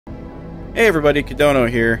Hey everybody, Kadono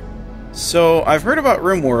here. So, I've heard about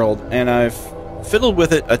RimWorld, and I've fiddled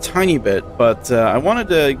with it a tiny bit, but I wanted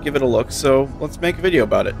to give it a look, so let's make a video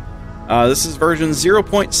about it. This is version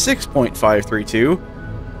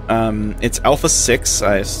 0.6.532. It's Alpha 6,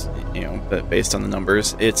 based on the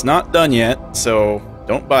numbers. It's not done yet, so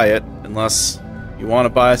don't buy it, unless you want to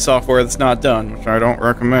buy software that's not done, which I don't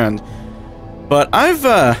recommend. But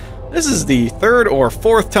this is the third or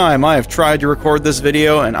fourth time I have tried to record this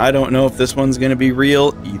video, and I don't know if this one's going to be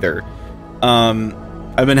real either.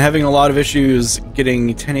 I've been having a lot of issues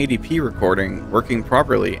getting 1080p recording working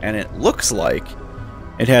properly, and it looks like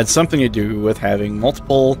it had something to do with having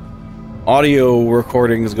multiple audio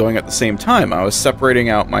recordings going at the same time. I was separating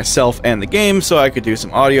out myself and the game so I could do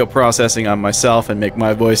some audio processing on myself and make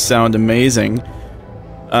my voice sound amazing.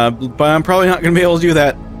 But I'm probably not going to be able to do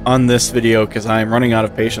that on this video because I'm running out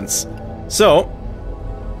of patience. So,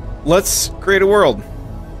 let's create a world.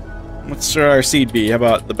 What should our seed be? How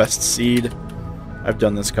about the best seed? I've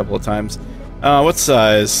done this a couple of times. What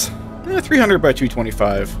size? 300 by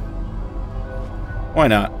 225. Why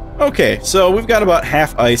not? Okay, so we've got about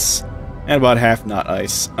half ice and about half not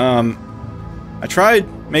ice. I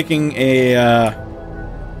tried making a...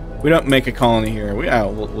 we don't make a colony here.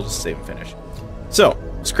 We'll just save and finish. So,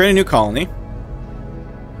 let's create a new colony.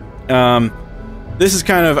 This is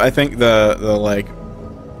kind of, I think, the like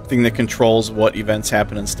thing that controls what events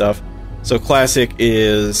happen and stuff. So classic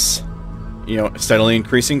is, steadily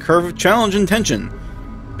increasing curve of challenge and tension.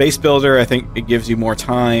 Base builder, I think it gives you more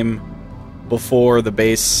time before the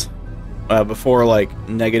base, before like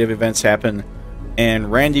negative events happen.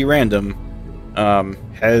 And random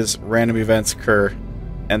has random events occur,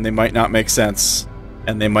 and they might not make sense,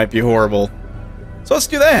 and they might be horrible. So let's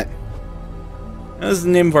do that. This is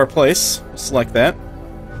the name of our place. Select that.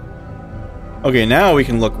 Okay, now we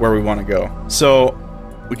can look where we want to go. So,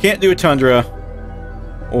 we can't do a tundra,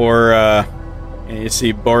 or, you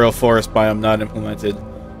see boreal forest biome not implemented,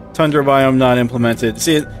 tundra biome not implemented.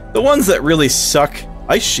 See, the ones that really suck,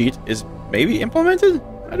 ice sheet is maybe implemented?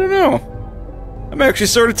 I don't know. I'm actually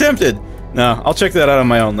sort of tempted. No, I'll check that out on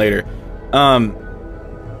my own later.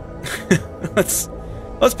 Let's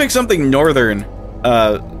pick something northern,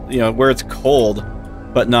 where it's cold,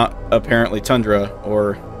 but not apparently tundra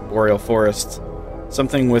or boreal forest.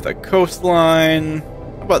 Something with a coastline.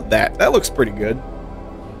 How about that? That looks pretty good.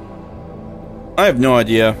 I have no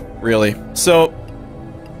idea, really. So,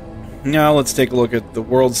 now let's take a look at the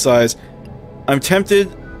world size. I'm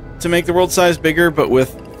tempted to make the world size bigger, but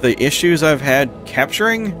with the issues I've had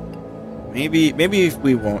capturing, maybe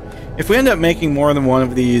we won't. If we end up making more than one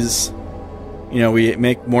of these, we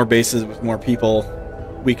make more bases with more people,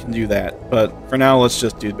 we can do that. But for now, let's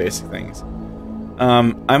just do basic things.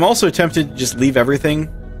 I'm also tempted to just leave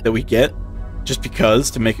everything that we get, just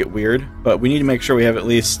because, to make it weird. But we need to make sure we have at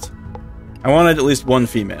least... I wanted at least one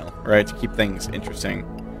female, right, to keep things interesting.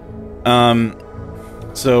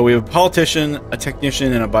 So we have a politician, a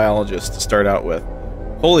technician, and a biologist to start out with.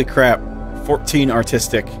 Holy crap, 14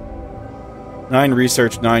 artistic, 9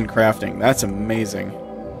 research, 9 crafting. That's amazing.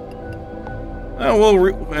 Oh,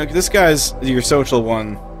 well, this guy's your social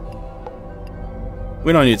one.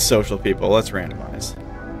 We don't need social people. Let's randomize.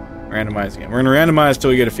 Randomize again. We're going to randomize till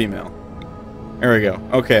we get a female. There we go.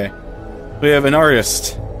 Okay. We have an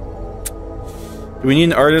artist. Do we need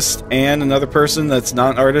an artist and another person that's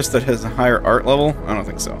not an artist that has a higher art level? I don't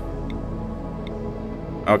think so.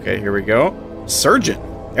 Okay, here we go. Surgeon.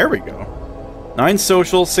 There we go. 9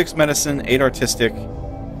 social, 6 medicine, 8 artistic.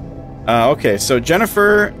 Okay, so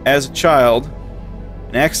Jennifer, as a child...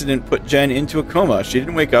 An accident put Jen into a coma. She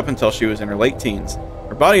didn't wake up until she was in her late teens.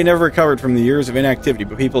 Her body never recovered from the years of inactivity,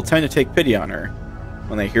 but people tend to take pity on her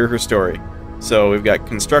when they hear her story. So we've got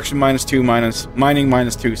construction -2, mining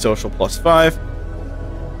 -2, social +5.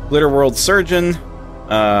 Glitter world surgeon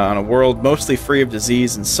on a world mostly free of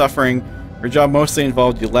disease and suffering. Her job mostly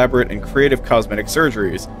involved elaborate and creative cosmetic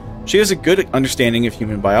surgeries. She has a good understanding of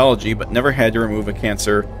human biology, but never had to remove a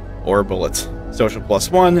cancer or a bullet. Social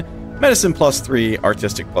 +1. Medicine +3,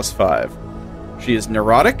 artistic +5. She is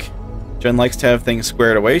neurotic. Jen likes to have things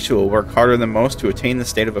squared away. She will work harder than most to attain the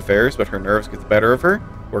state of affairs, but her nerves get the better of her.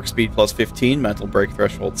 Work speed +15, mental break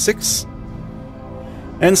threshold 6.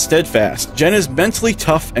 And steadfast. Jen is mentally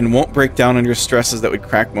tough and won't break down under stresses that would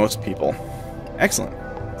crack most people. Excellent.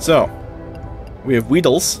 So, we have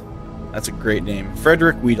Weedles. That's a great name.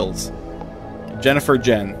 Frederick Weedles. Jennifer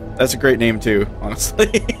Jen. That's a great name too,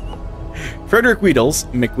 honestly. Frederick Weedles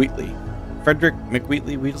McWheatley. Frederick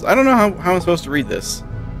McWheatley Weedles. I don't know how I'm supposed to read this.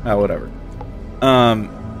 Whatever.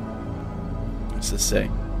 What's this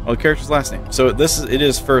say? Oh, the character's last name. So it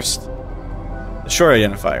is first the short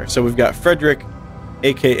identifier. So we've got Frederick,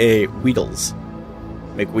 a.k.a. Wheatles.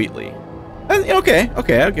 McWheatley.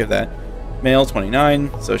 Okay, I'll give that. Male,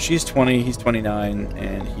 29. So she's 20, he's 29,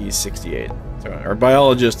 and he's 68. So our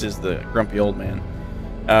biologist is the grumpy old man.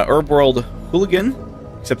 RimWorld hooligan,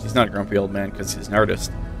 except he's not a grumpy old man because he's an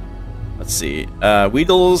artist. Let's see.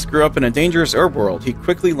 Wheatles grew up in a dangerous herb world. He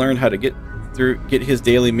quickly learned how to get his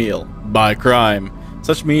daily meal by crime.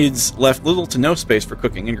 Such needs left little to no space for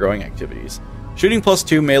cooking and growing activities. Shooting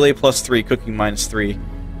 +2, melee +3, cooking -3,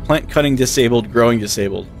 plant cutting disabled, growing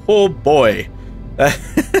disabled. Oh boy.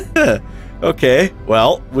 Okay,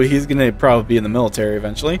 well, he's going to probably be in the military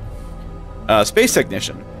eventually. Space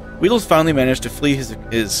technician. Wheatles finally managed to flee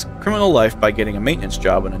his criminal life by getting a maintenance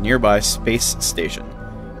job on a nearby space station.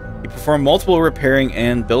 He performed multiple repairing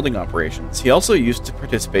and building operations. He also used to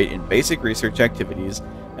participate in basic research activities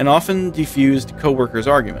and often defused co-workers'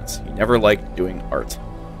 arguments. He never liked doing art.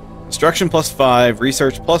 Instruction +5,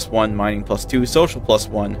 research +1, mining +2, social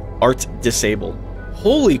 +1, art disabled.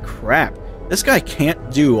 Holy crap! This guy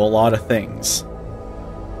can't do a lot of things.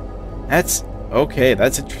 That's okay,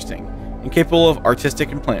 that's interesting. Incapable of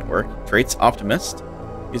artistic and plant work. Traits optimist.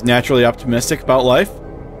 He's naturally optimistic about life.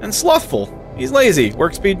 And slothful. He's lazy.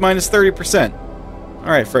 Work speed -30%.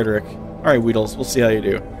 Alright, Frederick. Alright, Wheatles. We'll see how you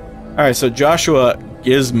do. Alright, so Joshua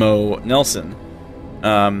Gizmo Nelson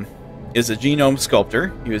is a genome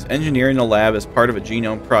sculptor. He was engineered in a lab as part of a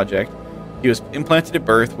genome project. He was implanted at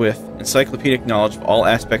birth with encyclopedic knowledge of all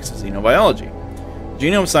aspects of xenobiology. The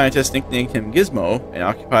genome scientist nicknamed him Gizmo and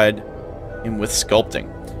occupied him with sculpting.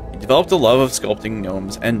 He developed a love of sculpting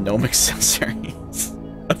gnomes and gnome accessories.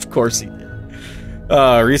 Of course he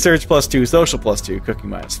did. Research +2, social +2, cooking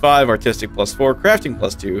 -5, artistic +4, crafting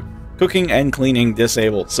 +2, cooking and cleaning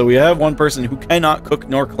disabled. So we have one person who cannot cook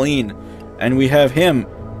nor clean, and we have him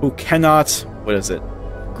who cannot, what is it,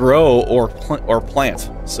 grow or plant.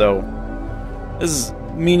 So this is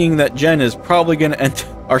meaning that Jen is probably going to enter.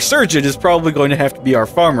 Our surgeon is probably going to have to be our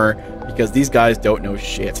farmer because these guys don't know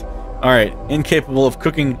shit. Alright, incapable of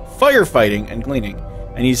cooking, firefighting, and cleaning.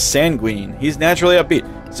 And he's sanguine. He's naturally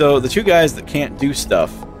upbeat. So the two guys that can't do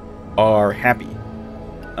stuff are happy.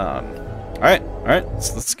 Alright,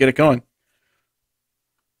 let's get it going.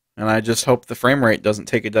 And I just hope the frame rate doesn't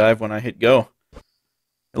take a dive when I hit go.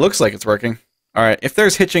 It looks like it's working. Alright, if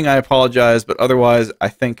there's hitching, I apologize, but otherwise, I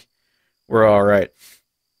think we're alright.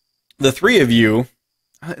 The three of you,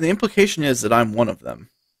 the implication is that I'm one of them.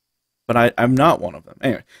 But I'm not one of them.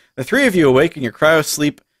 Anyway, the three of you awake in your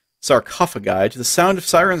cryo-sleep sarcophagi to the sound of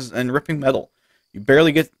sirens and ripping metal. You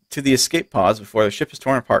barely get to the escape pods before the ship is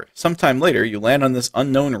torn apart. Sometime later, you land on this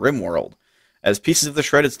unknown RimWorld. As pieces of the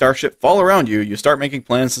shredded starship fall around you, you start making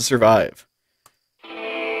plans to survive.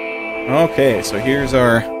 Okay, so here's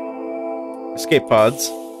our escape pods.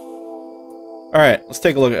 Alright, let's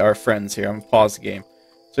take a look at our friends here. I'm going to pause the game.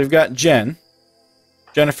 So we've got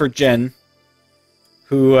Jennifer Jen,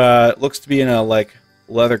 who looks to be in a, like,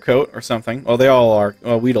 leather coat or something. Well, they all are.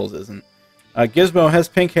 Well, Wheatles isn't. Gizmo has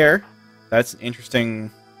pink hair. That's an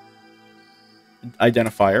interesting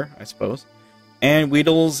identifier, I suppose. And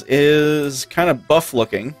Wheatles is kind of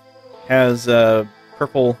buff-looking. Has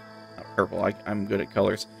purple... Not purple, I'm good at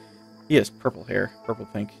colors. He has purple hair.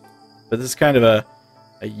 Purple-pink. But this is kind of a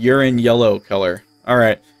urine yellow color.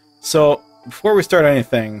 Alright, so before we start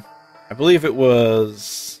anything, I believe it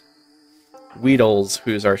was Wheatles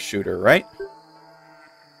who's our shooter, right?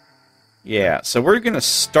 Yeah, so we're going to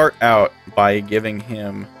start out by giving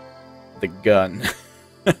him the gun.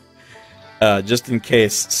 Just in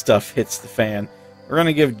case stuff hits the fan. We're going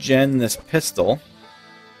to give Jen this pistol.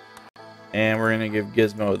 And we're going to give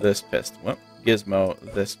Gizmo this pistol. Well, Gizmo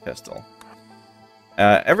this pistol.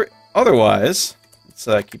 Otherwise, let's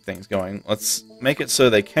keep things going. Let's make it so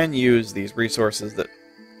they can use these resources that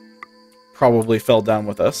probably fell down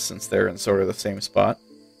with us, since they're in sort of the same spot.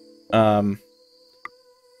 Yeah,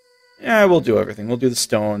 we'll do everything. We'll do the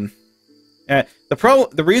stone.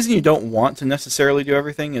 The reason you don't want to necessarily do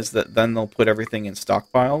everything is that then they'll put everything in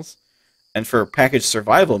stockpiles. And for packaged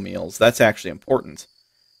survival meals, that's actually important.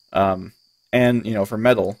 And, you know, for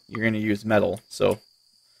metal, you're going to use metal. So,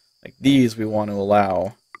 like these we want to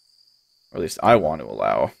allow, or at least I want to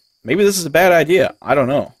allow. Maybe this is a bad idea. I don't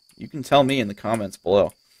know. You can tell me in the comments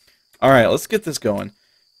below. Alright, let's get this going.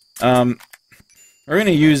 We're going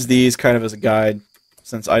to use these kind of as a guide,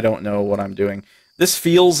 since I don't know what I'm doing. This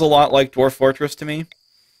feels a lot like Dwarf Fortress to me.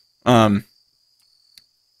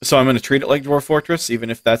 So I'm going to treat it like Dwarf Fortress, even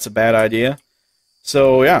if that's a bad idea.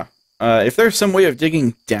 So, yeah. If there's some way of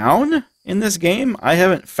digging down in this game, I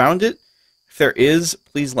haven't found it. If there is,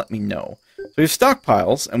 please let me know. So we have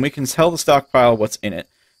stockpiles, and we can tell the stockpile what's in it.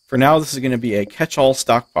 for now, this is going to be a catch-all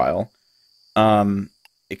stockpile.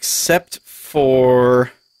 Except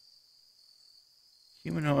for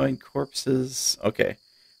humanoid corpses. Okay.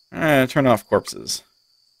 Turn off corpses.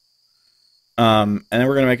 And then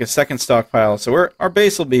we're going to make a second stockpile. So our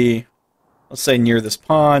base will be, let's say, near this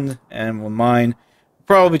pond, and we'll mine. We'll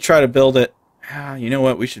probably try to build it. You know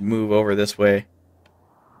what? We should move over this way.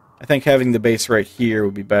 I think having the base right here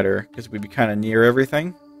would be better, because we'd be kind of near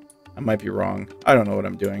everything. I might be wrong. I don't know what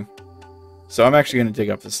I'm doing. So I'm actually going to dig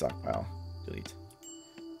up the stockpile. Delete.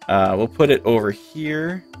 We'll put it over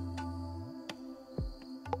here.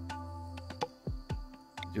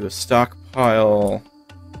 Do a stockpile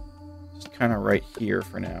just kind of right here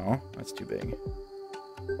for now. That's too big.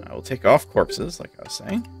 We'll take off corpses, like I was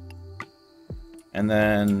saying. And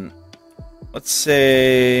then, let's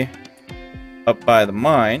say, up by the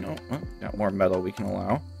mine. Oh, well, got more metal we can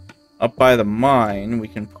allow. Up by the mine, we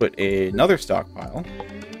can put another stockpile.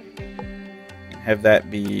 And have that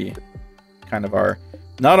be kind of our...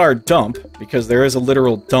 Not our dump, because there is a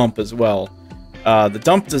literal dump as well. The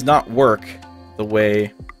dump does not work the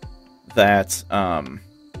way that...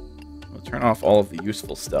 we'll turn off all of the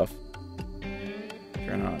useful stuff.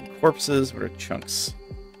 Turn on corpses. What are chunks?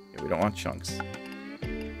 Yeah, we don't want chunks.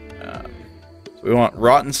 So we want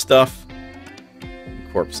rotten stuff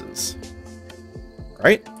and corpses.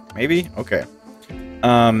 Right? Maybe? Okay.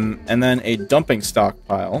 And then a dumping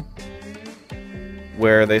stockpile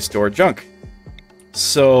where they store junk.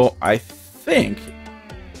 So I think...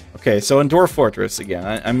 Okay, so in Dwarf Fortress,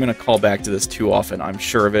 again, I'm going to call back to this too often. I'm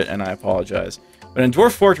sure of it, and I apologize. But in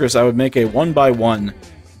Dwarf Fortress, I would make a 1x1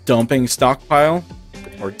 dumping stockpile,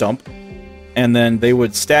 or dump, and then they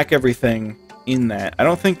would stack everything in that. I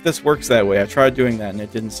don't think this works that way. I tried doing that, and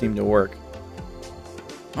it didn't seem to work.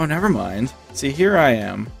 Oh, never mind. See, here I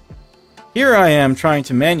am. Here I am trying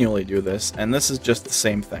to manually do this, and this is just the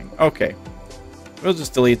same thing. Okay. We'll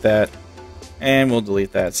just delete that, and we'll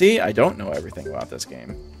delete that. See, I don't know everything about this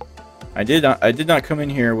game. I did not come in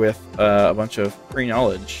here with a bunch of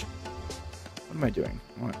pre-knowledge. What am I doing?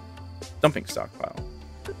 What? Dumping stockpile.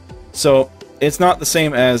 So, it's not the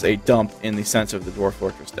same as a dump in the sense of the Dwarf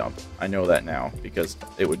Fortress dump. I know that now, because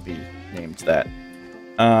it would be named that.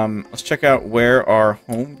 Let's check out where our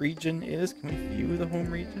home region is. Can we view the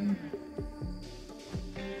home region?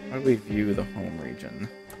 How do we view the home region?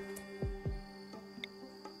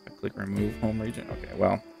 I click remove home region. Okay,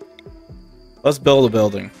 well. Let's build a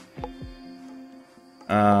building.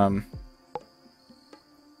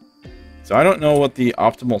 So I don't know what the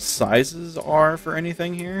optimal sizes are for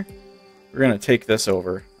anything here. We're going to take this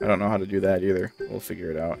over. I don't know how to do that either. We'll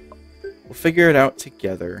figure it out. We'll figure it out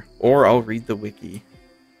together. Or I'll read the wiki.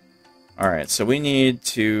 Alright, so we need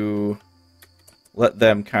to let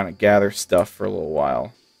them kind of gather stuff for a little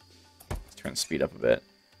while. Let's turn the speed up a bit.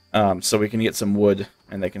 So we can get some wood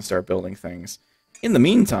and they can start building things. In the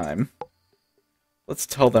meantime, let's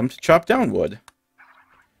tell them to chop down wood.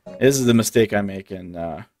 This is the mistake I make in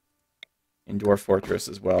Dwarf Fortress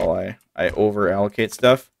as well. I over-allocate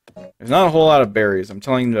stuff. There's not a whole lot of berries. I'm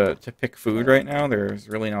telling them to pick food right now. There's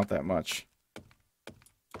really not that much.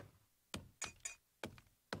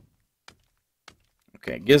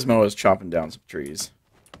 Okay, Gizmo is chopping down some trees.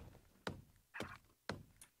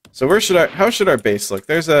 So how should our base look?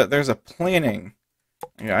 There's a planning.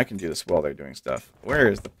 Yeah, I can do this while they're doing stuff. Where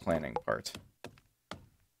is the planning part?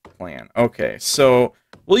 Plan. Okay, so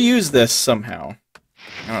we'll use this somehow.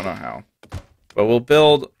 I don't know how. But we'll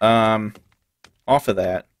build off of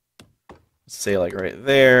that. Let's say like right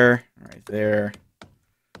there,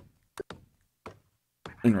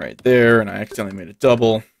 and right there, and I accidentally made a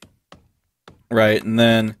double. Right, and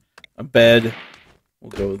then a bed will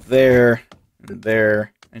go there, and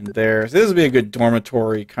there, and there. So this will be a good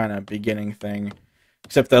dormitory kind of beginning thing.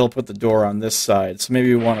 Except that'll put the door on this side. So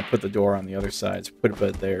maybe we want to put the door on the other side. So put a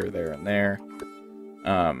bed there, there, and there.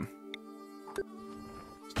 Let's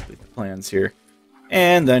delete the plans here.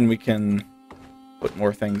 And then we can put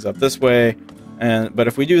more things up this way. But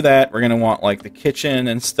if we do that, we're going to want like the kitchen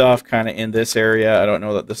and stuff kind of in this area. I don't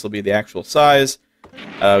know that this will be the actual size.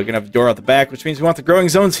 We're going to have a door out the back, which means we want the growing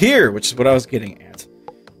zones here, which is what I was getting at.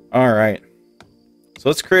 Alright. So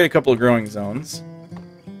let's create a couple of growing zones.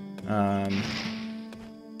 I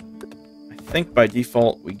think by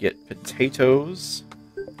default we get potatoes.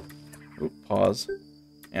 Oop, pause.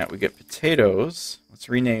 Yeah, we get potatoes. Let's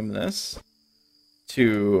rename this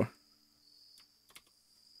to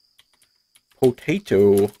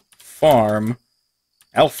Potato Farm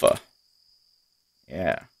Alpha.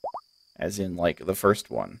 Yeah. As in, like, the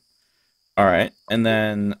first one. Alright, and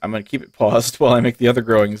then I'm going to keep it paused while I make the other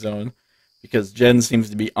growing zone. Because Jen seems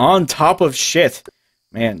to be on top of shit.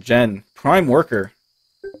 Man, Jen, prime worker.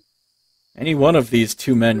 Any one of these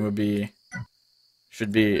two men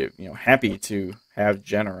should be, happy to have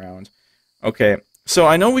Jen around. Okay, so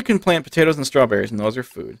I know we can plant potatoes and strawberries, and those are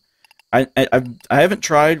food. I haven't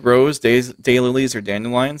tried rose, daylilies, or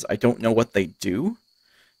dandelions. I don't know what they do.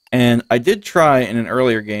 And I did try in an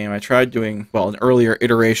earlier game. I tried doing, an earlier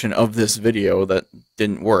iteration of this video that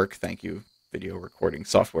didn't work. Thank you, video recording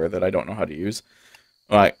software that I don't know how to use.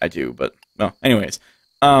 Well, I do, but, well, anyways.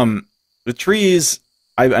 The trees,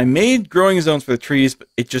 I made growing zones for the trees, but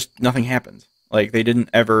nothing happened. Like, they didn't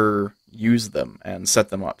ever use them and set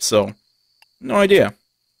them up, so, no idea.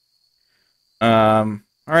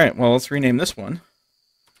 Alright, well, let's rename this one.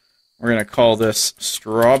 We're going to call this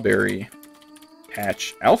Strawberry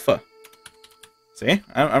Patch Alpha. See?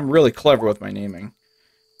 I'm really clever with my naming.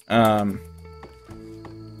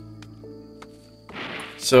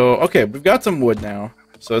 So, okay, we've got some wood now,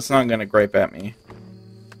 so it's not going to gripe at me.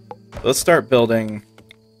 Let's start building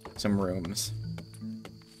some rooms.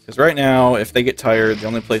 Because right now, if they get tired, the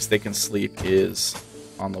only place they can sleep is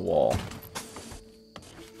on the wall.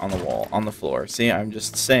 On the wall, on the floor. See, I'm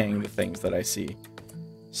just saying the things that I see.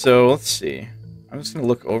 So, let's see. I'm just going to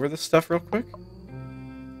look over this stuff real quick.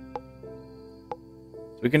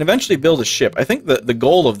 We can eventually build a ship. I think the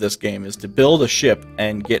goal of this game is to build a ship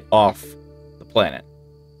and get off the planet.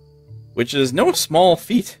 Which is no small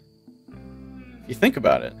feat, if you think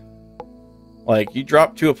about it. Like, you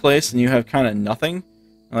drop to a place and you have kind of nothing.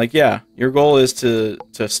 Like, yeah, your goal is to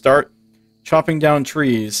start chopping down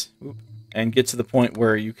trees and get to the point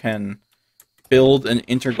where you can build an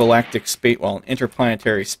intergalactic an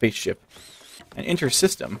interplanetary spaceship. An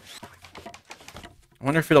intersystem. I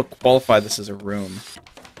wonder if it'll qualify this as a room,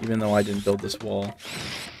 even though I didn't build this wall.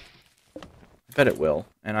 I bet it will,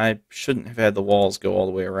 and I shouldn't have had the walls go all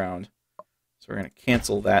the way around. So we're going to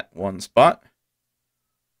cancel that one spot.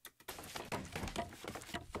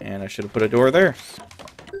 And I should have put a door there.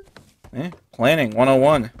 Planning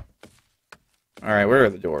 101. Alright, where are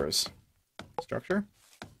the doors? Structure?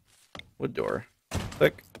 Wood door.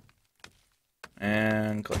 Click.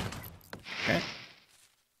 And click. Okay.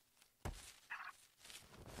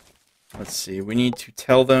 Let's see, we need to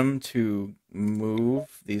tell them to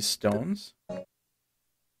move these stones.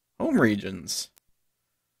 Home regions.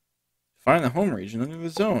 Find the home region under the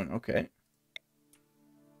zone. Okay.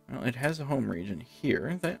 Well, it has a home region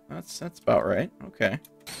here. That's about right. Okay.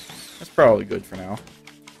 That's probably good for now.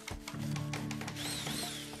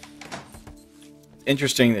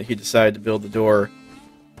 Interesting that he decided to build the door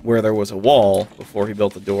where there was a wall before he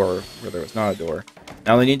built the door where there was not a door.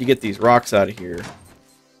 Now they need to get these rocks out of here.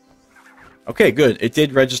 Okay, good. It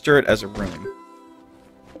did register it as a room.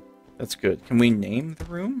 That's good. Can we name the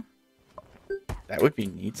room? That would be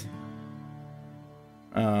neat.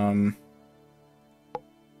 I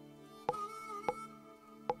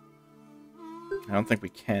don't think we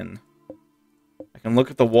can. I can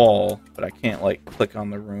look at the wall, but I can't, like, click on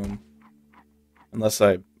the room. Unless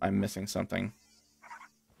I'm missing something.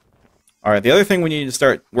 Alright, the other thing we need to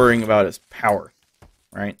start worrying about is power.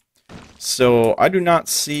 Right? So, I do not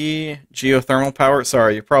see geothermal power.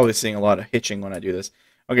 Sorry, you're probably seeing a lot of hitching when I do this.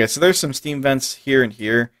 Okay, so there's some steam vents here and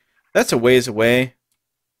here. That's a ways away.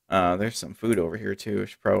 There's some food over here, too.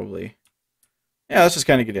 Should probably... Yeah, let's just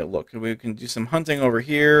kind of get a look. We can do some hunting over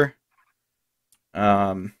here.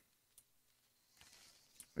 We've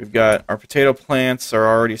got our potato plants are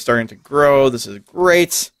already starting to grow. This is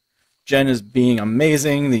great. Jen is being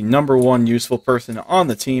amazing, the #1 useful person on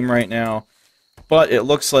the team right now. But it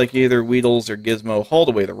looks like either Weedles or Gizmo hauled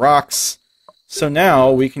away the rocks. So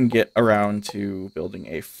now we can get around to building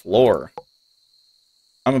a floor.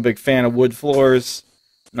 I'm a big fan of wood floors.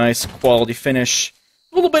 Nice quality finish.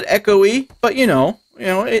 A little bit echoey, but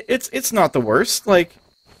it's not the worst. Like,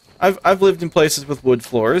 I've lived in places with wood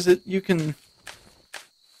floors. You can,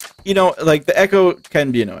 like, the echo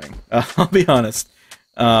can be annoying. I'll be honest.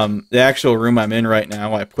 The actual room I'm in right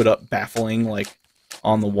now, I put up baffling, like,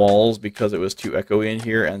 on the walls because it was too echoey in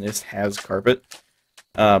here, and this has carpet.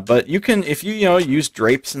 But you can, if you, use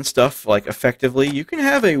drapes and stuff, like, effectively, you can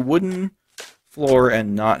have a wooden floor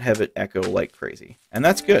and not have it echo like crazy. And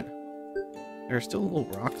that's good. There are still little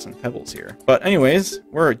rocks and pebbles here. But anyways,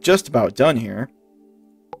 we're just about done here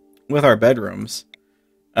with our bedrooms.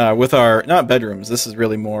 Not bedrooms, this is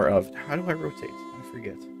really more of, how do I rotate? I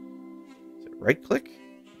forget. Is it right click?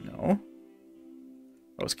 No.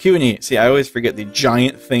 Oh, it's Q and E. See, I always forget the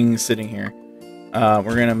giant thing sitting here.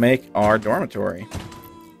 We're going to make our dormitory.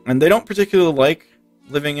 And they don't particularly like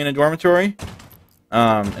living in a dormitory.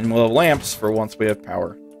 And we'll have lamps for once we have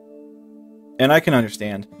power. And I can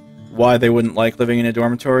understand why they wouldn't like living in a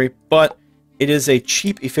dormitory, but It is a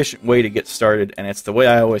cheap, efficient way to get started, and it's the way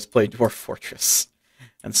I always play Dwarf Fortress.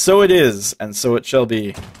 And so it is, and so it shall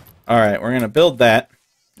be. Alright, we're going to build that.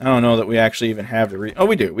 I don't know that we actually even have the oh,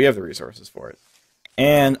 we do. We have the resources for it.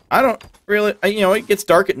 And I don't really... You know, it gets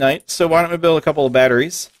dark at night, so why don't we build a couple of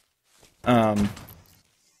batteries? I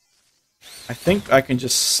think I can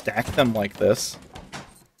just stack them like this.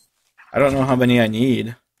 I don't know how many I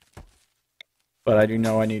need, but I do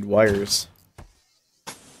know I need wires.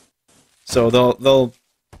 So they'll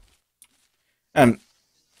I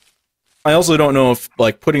also don't know if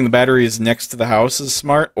like putting the batteries next to the house is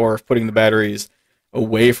smart or if putting the batteries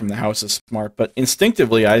away from the house is smart, but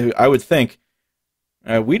instinctively I would think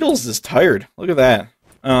Weedles is tired. Look at that.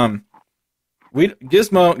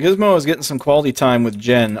 Gizmo is getting some quality time with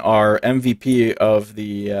Jen, our MVP of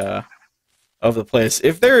the place.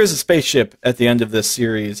 If there is a spaceship at the end of this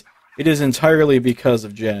series, it is entirely because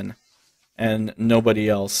of Jen and nobody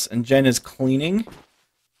else. And Jen is cleaning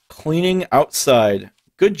outside.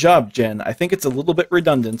 Good job, Jen. I think it's a little bit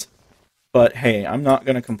redundant, but hey, I'm not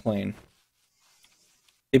gonna complain.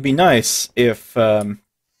 It'd be nice if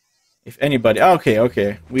anybody...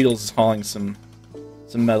 Okay. Weedles is hauling some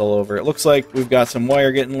metal over. It looks like we've got some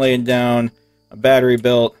wire getting laid down, a battery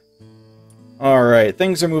built. Alright,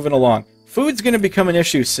 things are moving along. Food's going to become an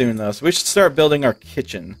issue soon, though, so we should start building our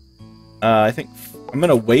kitchen. I think I'm going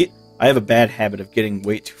to wait. I have a bad habit of getting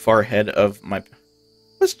way too far ahead of my...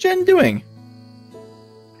 What's Jen doing?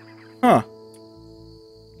 Huh.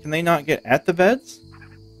 Can they not get at the beds?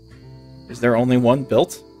 Is there only one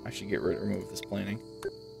built? I should remove this planning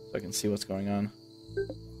so I can see what's going on.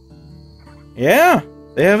 Yeah,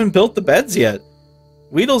 they haven't built the beds yet.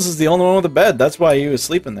 Weedles is the only one with a bed. That's why he was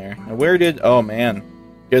sleeping there. Now, where did... Oh, man.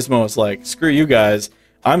 Gizmo was like, screw you guys.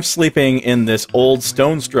 I'm sleeping in this old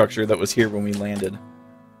stone structure that was here when we landed.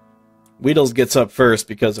 Weedles gets up first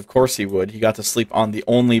because of course he would. He got to sleep on the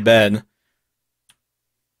only bed.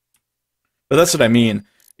 But that's what I mean,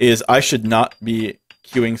 is I should not be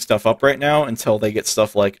queuing stuff up right now until they get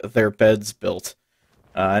stuff like their beds built.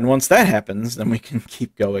 And once that happens, then we can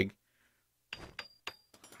keep going.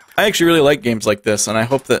 I actually really like games like this, and I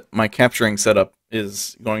hope that my capturing setup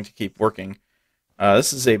is going to keep working.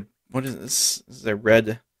 This is a... What is this? This is a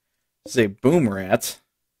red... This is a boom rat.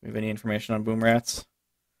 Do we have any information on boom rats?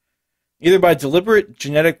 Either by deliberate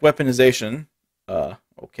genetic weaponization,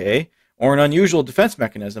 okay, or an unusual defense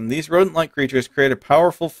mechanism, these rodent-like creatures create a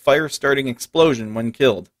powerful fire-starting explosion when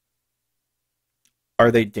killed.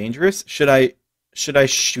 Are they dangerous? Should I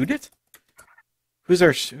shoot it? Who's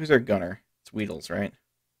our gunner? It's Weedles, right?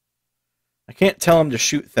 I can't tell him to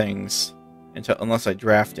shoot things unless I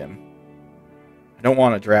draft him. I don't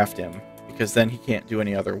want to draft him, because then he can't do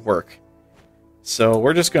any other work. So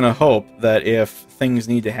we're just going to hope that if things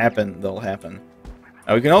need to happen, they'll happen.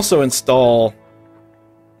 Now we can also install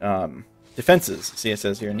defenses. See, it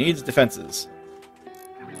says here, needs defenses.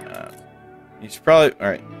 You should probably...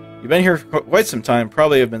 Alright, you've been here for quite some time,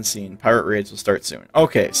 probably have been seen. Pirate raids will start soon.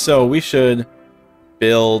 Okay, so we should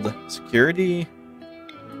build security,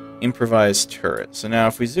 improvised turret. So now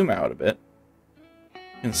if we zoom out a bit,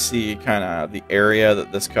 you can see kind of the area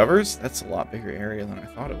that this covers. That's a lot bigger area than I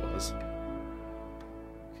thought it was.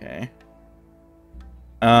 Okay.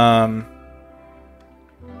 And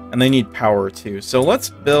they need power too. So let's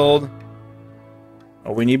build...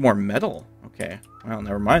 Oh, we need more metal. Okay. Well,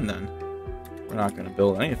 never mind then. We're not going to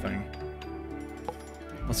build anything.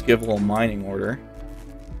 Let's give a little mining order.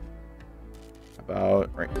 About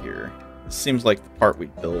right here. This seems like the part we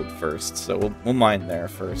build first, so we'll mine there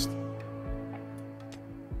first.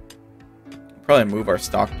 Probably move our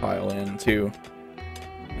stockpile in too.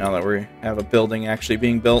 Now that we have a building actually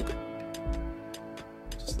being built.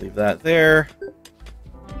 Just leave that there.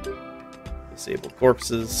 Disable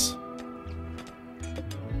corpses.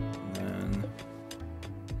 And then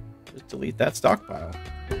just delete that stockpile.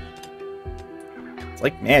 It's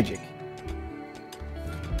like magic.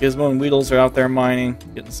 Gizmo and Weedles are out there mining,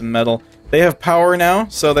 getting some metal. They have power now,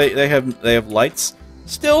 so they have lights.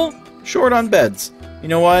 Still short on beds. You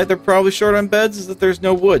know why they're probably short on beds? Is that there's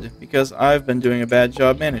no wood, because I've been doing a bad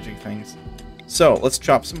job managing things. So, let's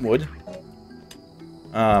chop some wood.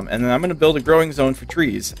 And then I'm going to build a growing zone for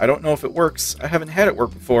trees. I don't know if it works. I haven't had it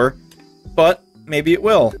work before, but maybe it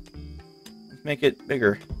will. Let's make it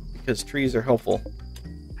bigger, because trees are helpful.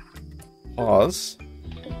 Pause.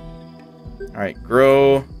 Alright,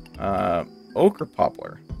 grow oak or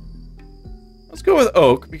poplar? Let's go with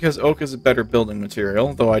oak, because oak is a better building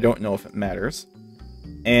material, though I don't know if it matters.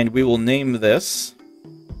 And we will name this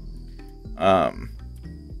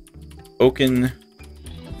Oaken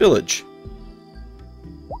Village.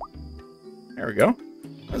 There we go.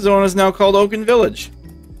 The zone is now called Oaken Village.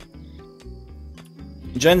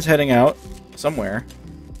 Jen's heading out somewhere.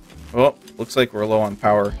 Oh, looks like we're low on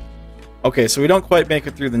power. Okay, so we don't quite make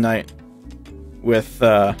it through the night with,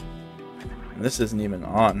 this isn't even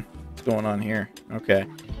on. What's going on here? Okay.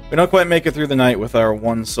 We don't quite make it through the night with our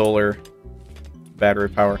 1 solar battery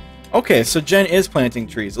power. Okay, so Jen is planting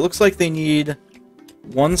trees. It looks like they need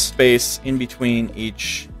 1 space in between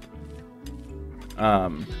each.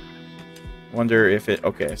 Wonder if it...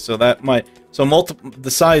 Okay, so that might... So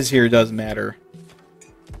the size here does matter.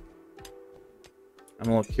 I'm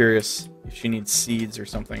a little curious if she needs seeds or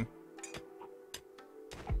something.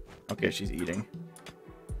 Okay, she's eating.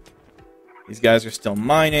 These guys are still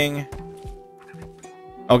mining.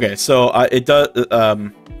 Okay, so it does.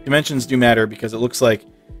 Dimensions do matter because it looks like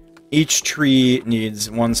each tree needs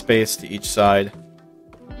 1 space to each side.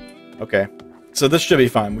 Okay, so this should be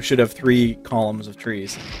fine. We should have 3 columns of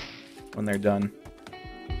trees when they're done.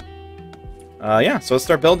 Yeah, so let's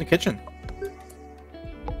start building the kitchen.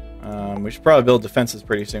 We should probably build defenses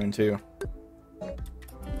pretty soon too.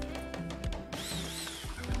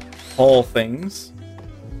 Haul things.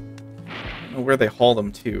 I don't know where they haul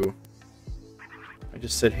them to. I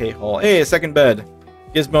just said, hey, haul. Hey, a second bed.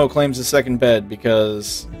 Gizmo claims a second bed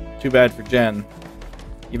because too bad for Jen.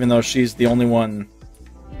 Even though she's the only one,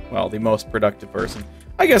 well, the most productive person.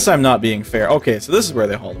 I guess I'm not being fair. Okay, so this is where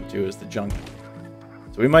they haul them to, is the junk.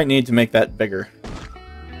 So we might need to make that bigger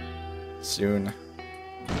soon.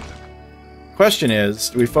 Question is,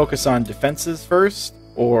 do we focus on defenses first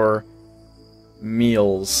or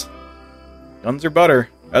meals? Guns or butter?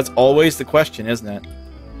 That's always the question, isn't it?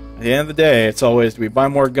 At the end of the day, it's always, do we buy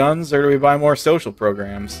more guns or do we buy more social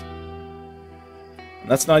programs?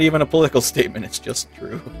 And that's not even a political statement, it's just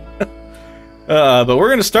true. But we're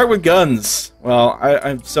going to start with guns.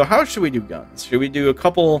 Well, so how should we do guns? Should we do a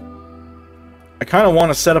couple... I kind of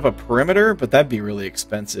want to set up a perimeter, but that'd be really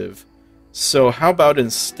expensive. So how about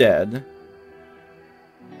instead...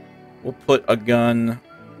 We'll put a gun...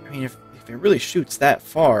 I mean, if it really shoots that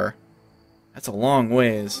far, that's a long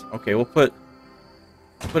ways. Okay, we'll put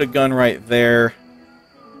a gun right there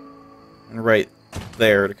and right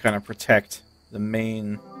there to kind of protect the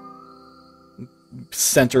main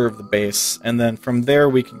center of the base. And then from there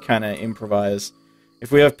we can kind of improvise.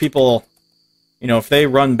 If we have people, you know, if they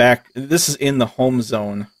run back... This is in the home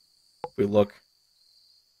zone. If we look...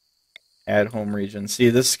 Add home region. See,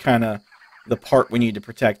 this is kind of the part we need to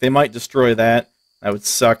protect. They might destroy that. That would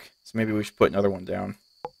suck. So maybe we should put another one down.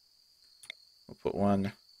 We'll put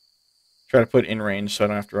one... Try to put in range so I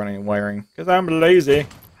don't have to run any wiring. Because I'm lazy.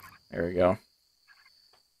 There we go.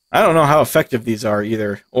 I don't know how effective these are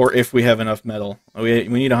either. Or if we have enough metal. We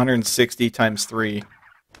need 160 times 3.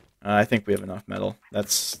 I think we have enough metal.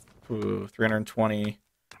 That's 320.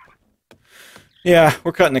 Yeah,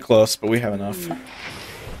 we're cutting it close, but we have enough.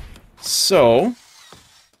 So,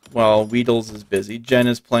 while Weedles is busy, Jen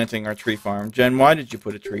is planting our tree farm. Jen, why did you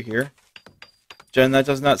put a tree here? Jen, that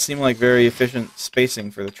does not seem like very efficient spacing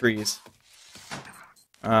for the trees.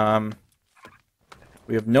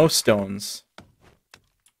 We have no stones.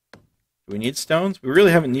 Do we need stones? We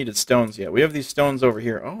really haven't needed stones yet. We have these stones over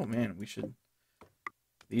here. Oh man,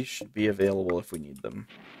 these should be available if we need them.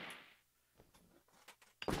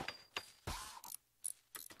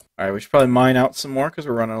 Alright, we should probably mine out some more because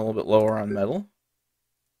we're running a little bit lower on metal.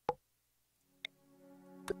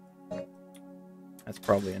 That's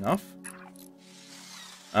probably enough.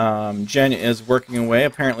 Jen is working away.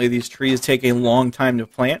 Apparently these trees take a long time to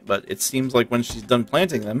plant, but it seems like when she's done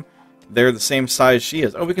planting them, they're the same size she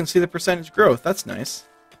is. Oh, we can see the percentage growth. That's nice.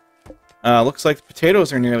 Looks like the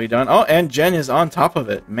potatoes are nearly done. Oh, and Jen is on top of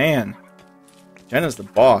it. Man. Jen is the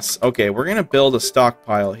boss. Okay, we're going to build a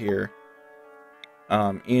stockpile here.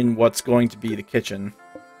 In what's going to be the kitchen,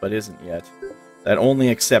 but isn't yet. That only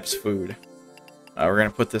accepts food. We're going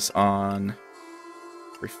to put this on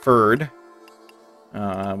preferred.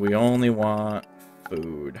 We only want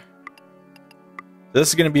food. This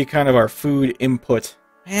is going to be kind of our food input.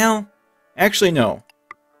 Well, actually no.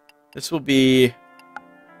 This will be...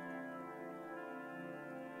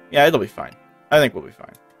 Yeah, it'll be fine. I think we'll be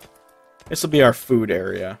fine. This will be our food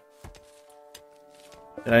area.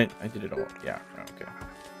 I did it all. Yeah, okay.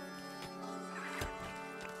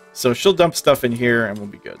 So she'll dump stuff in here and we'll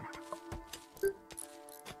be good.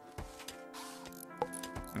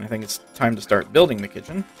 And I think it's time to start building the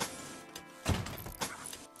kitchen.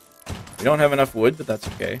 We don't have enough wood, but that's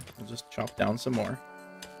okay. We'll just chop down some more.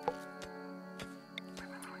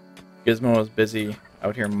 Gizmo is busy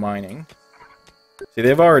out here mining. See,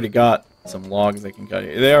 they've already got some logs they can cut.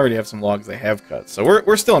 They already have some logs they have cut. So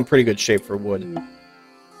we're still in pretty good shape for wood.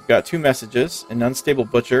 We've got 2 messages. An unstable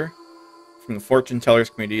butcher from the fortune tellers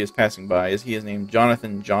community is passing by. He is named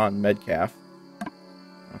Jonathan John Medcalf.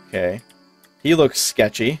 Okay. He looks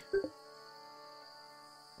sketchy.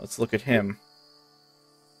 Let's look at him.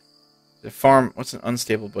 The farm... What's an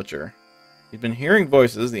unstable butcher? He's been hearing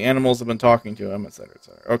voices. The animals have been talking to him, etc.,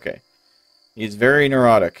 etc. Okay. He's very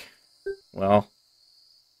neurotic. Well,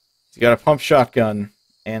 he's got a pump shotgun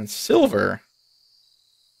and silver.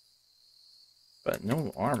 But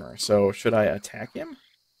no armor. So, should I attack him?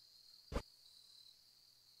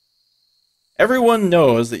 Everyone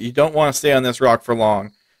knows that you don't want to stay on this rock for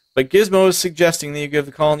long, but Gizmo is suggesting that you give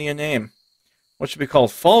the colony a name. What should we call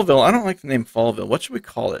it? Fallville? I don't like the name Fallville. What should we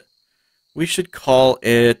call it? We should call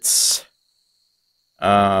it...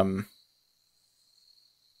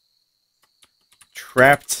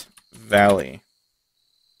 Trapped Valley.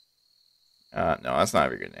 No, that's not a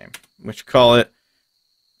very good name. We should call it...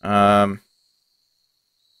 I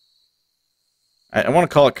want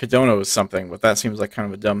to call it Kadono something, but that seems like kind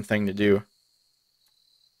of a dumb thing to do.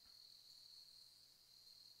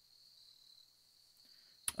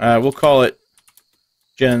 We'll call it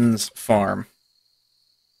Jen's Farm.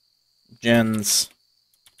 Jen's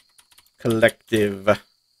Collective.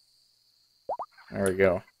 There we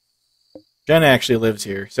go. Jen actually lives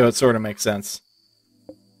here, so it sort of makes sense.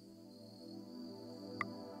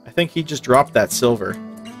 I think he just dropped that silver.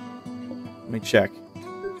 Let me check.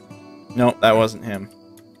 No, that wasn't him.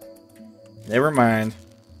 Never mind.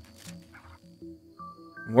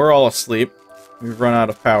 We're all asleep. We've run out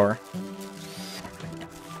of power.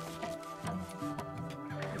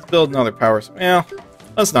 Let's build another power... Well,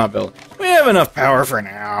 let's not build. We have enough power for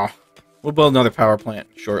now. We'll build another power plant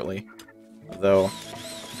shortly. Though,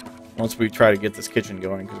 once we try to get this kitchen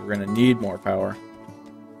going, because we're going to need more power.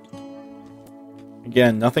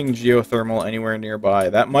 Again, nothing geothermal anywhere nearby.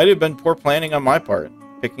 That might have been poor planning on my part,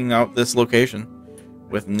 picking out this location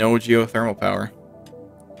with no geothermal power.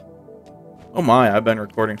 Oh my, I've been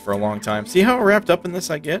recording for a long time. See how wrapped up in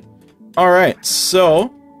this I get? Alright,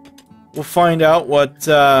 so we'll find out what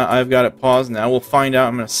I've got it paused now. We'll find out.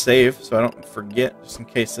 I'm going to save so I don't forget, just in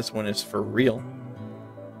case this one is for real.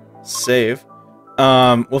 Save.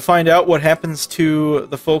 We'll find out what happens to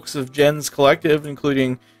the folks of Jen's Collective,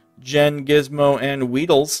 including Jen, Gizmo, and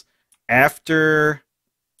Weedles after,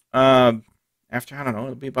 I don't know,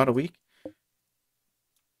 it'll be about a week.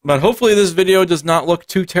 But hopefully this video does not look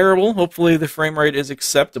too terrible. Hopefully the frame rate is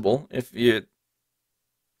acceptable. If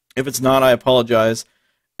it's not, I apologize,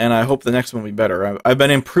 and I hope the next one will be better. I've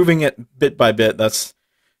been improving it bit by bit.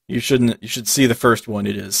 You should see the first one.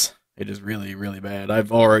 It is really, really bad.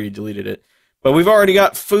 I've already deleted it. But we've already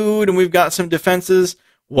got food, and we've got some defenses.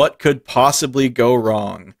 What could possibly go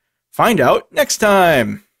wrong? Find out next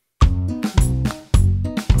time!